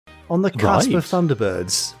on the cusp of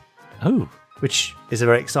Thunderbirds. Oh. Which is a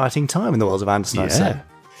very exciting time in the world of Anderson, I'd say.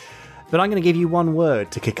 But I'm going to give you one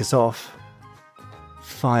word to kick us off.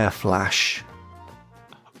 Fireflash.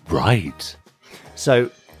 Right.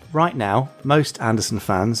 So, right now, most Anderson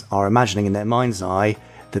fans are imagining in their mind's eye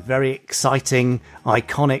the very exciting,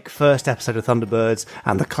 iconic first episode of Thunderbirds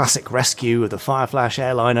and the classic rescue of the Fireflash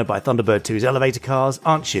airliner by Thunderbird 2's elevator cars,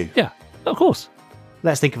 aren't you? Yeah, of course.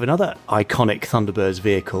 Let's think of another iconic Thunderbirds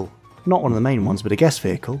vehicle. Not one of the main ones, but a guest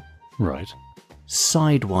vehicle. Right.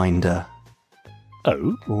 Sidewinder.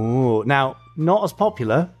 Oh. Ooh. Now, not as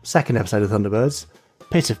popular, second episode of Thunderbirds,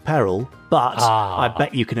 Pit of Peril, but I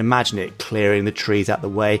bet you can imagine it clearing the trees out the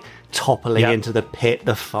way, toppling into the pit,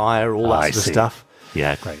 the fire, all that sort of stuff.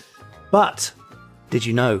 Yeah, great. But did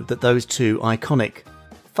you know that those two iconic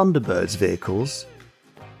Thunderbirds vehicles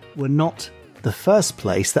were not the first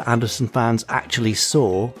place that Anderson fans actually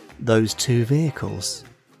saw those two vehicles?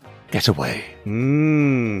 Get away.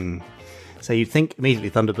 So you'd think immediately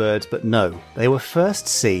Thunderbirds, but no. They were first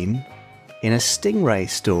seen in a Stingray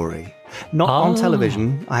story. Not on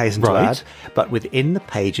television, I hasten to add, but within the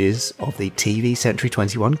pages of the TV Century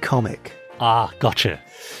 21 comic. Ah, gotcha.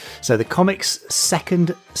 So the comic's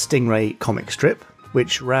second Stingray comic strip,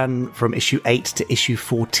 which ran from issue 8 to issue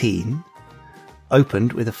 14,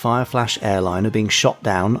 opened with a Fireflash airliner being shot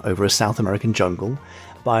down over a South American jungle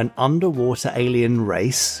by an underwater alien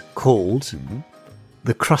race called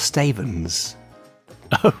the Crustavans.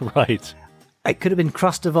 Oh, right. It could have been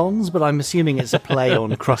Crustavons, but I'm assuming it's a play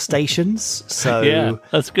on crustaceans. So yeah,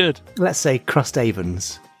 that's good. Let's say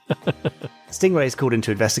Crustavans. Stingray is called in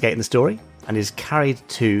to investigate in the story and is carried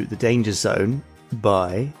to the danger zone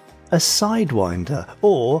by a Sidewinder,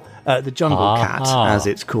 or the Jungle Cat, as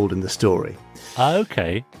it's called in the story.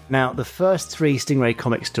 Okay. Now, the first 3 Stingray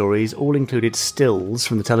comic stories all included stills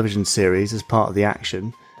from the television series as part of the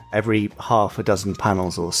action. Every half a dozen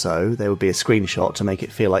panels or so, there would be a screenshot to make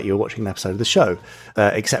it feel like you were watching an episode of the show,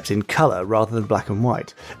 except in colour rather than black and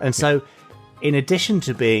white. And so, in addition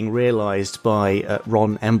to being realised by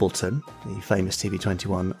Ron Embleton, the famous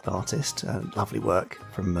TV21 artist, lovely work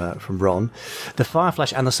from Ron, the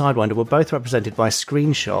Fireflash and the Sidewinder were both represented by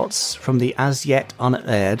screenshots from the as yet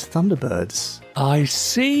unaired Thunderbirds. I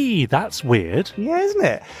see. That's weird. Yeah, isn't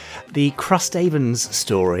it? The Crustavans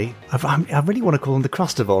story, I really want to call them the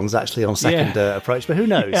Crustavons, actually, on second approach, but who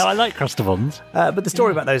knows? Yeah, I like Crustavons. But the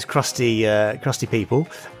story about those crusty people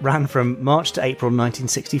ran from March to April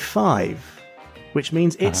 1965. Which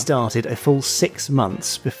means it started a full 6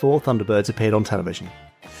 months before Thunderbirds appeared on television.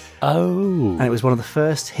 Oh. And it was one of the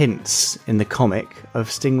first hints in the comic of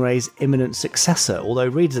Stingray's imminent successor, although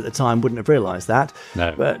readers at the time wouldn't have realised that.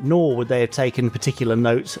 No. But nor would they have taken particular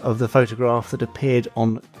note of the photograph that appeared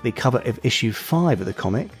on the cover of issue 5 of the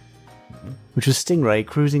comic, which was Stingray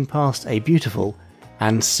cruising past a beautiful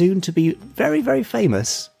and soon to be very, very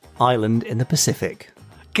famous island in the Pacific.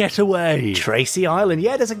 Get away. Tracy Island.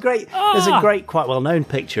 Yeah, there's a great, quite well-known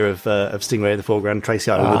picture of Stingray in the foreground, Tracy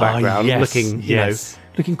Island in the background, looking,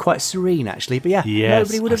 looking quite serene, actually. But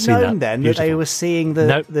nobody would have known then that they were seeing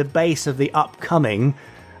the base of the upcoming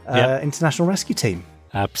International Rescue Team.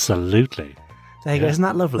 Absolutely. There you go. Isn't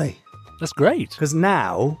that lovely? That's great. Because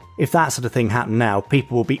now, if that sort of thing happened now,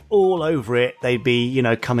 people will be all over it. They'd be,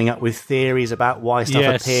 coming up with theories about why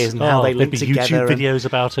stuff appears and how they link together. YouTube videos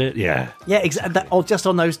about it. Yeah. Yeah, exactly. Or just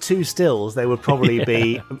on those 2 stills, there would probably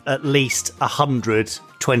be at least 100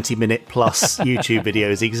 20-minute plus YouTube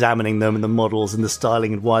videos examining them and the models and the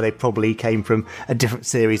styling and why they probably came from a different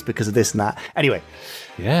series because of this and that. Anyway.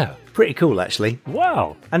 Yeah. Pretty cool, actually.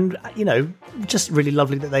 Wow. And, just really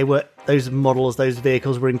lovely that those models, those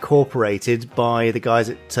vehicles were incorporated by the guys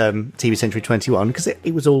at TV Century 21 because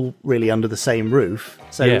it was all really under the same roof.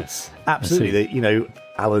 So, absolutely,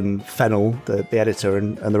 Alan Fennell, the editor,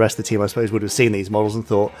 and the rest of the team, I suppose, would have seen these models and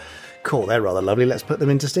thought, cool, they're rather lovely, let's put them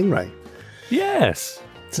into Stingray. Yes.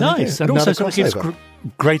 So nice. And also sort of gives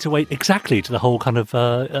greater weight exactly to the whole kind of,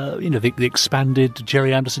 the expanded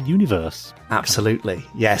Gerry Anderson universe. Absolutely,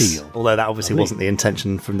 yes. Feel. Although that obviously wasn't the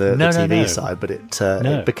intention from the TV side, but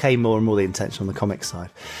it became more and more the intention on the comic side.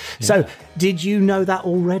 Yeah. So, did you know that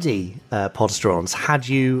already, Podsterons? Had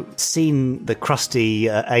you seen the crusty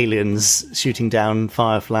aliens shooting down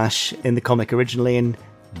Fireflash in the comic originally, and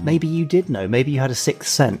maybe you did know, maybe you had a sixth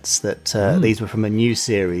sense that these were from a new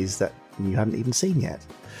series that you hadn't even seen yet?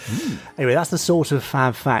 Anyway, that's the sort of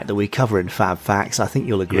fab fact that we cover in Fab Facts. I think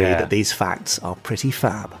you'll agree that these facts are pretty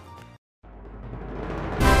fab.